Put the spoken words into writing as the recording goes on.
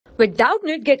With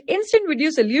Doubtnut, get instant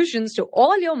video solutions to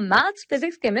all your maths,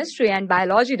 physics, chemistry, and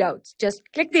biology doubts. Just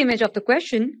click the image of the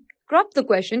question, crop the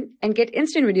question, and get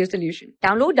instant video solution.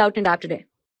 Download Doubtnut app today.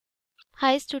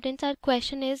 Hi students, our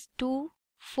question is, do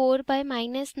 4 by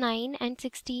minus 9 and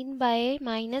 16 by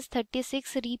minus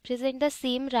 36 represent the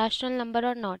same rational number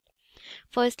or not?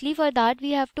 Firstly, for that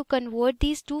we have to convert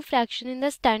these two fractions in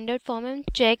the standard form and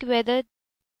check whether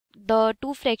the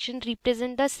two fractions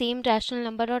represent the same rational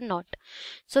number or not.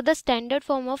 So the standard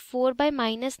form of 4 by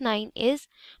minus 9 is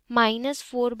minus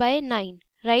 4 by 9,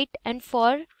 right? And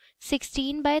for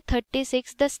 16 by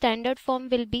 36, the standard form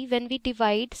will be when we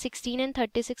divide 16 and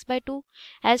 36 by 2,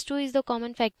 as 2 is the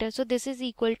common factor. So this is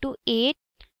equal to 8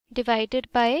 divided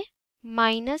by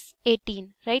minus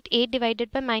 18, right? 8 divided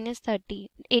by minus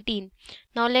 18.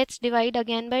 Now let's divide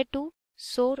again by 2.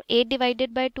 So 8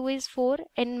 divided by 2 is 4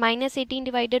 and minus 18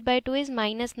 divided by 2 is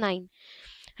minus 9,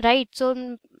 right?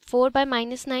 So 4 by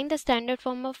minus 9, the standard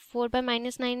form of 4 by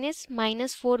minus 9 is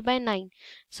minus 4 by 9.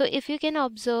 So if you can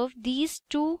observe, these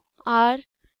two are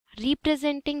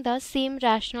representing the same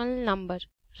rational number,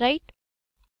 right?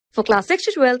 For class 6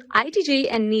 to 12, IIT JEE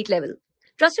and NEET level.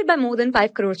 Trusted by more than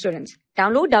 5 crore students.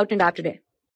 Download Doubtnut app today.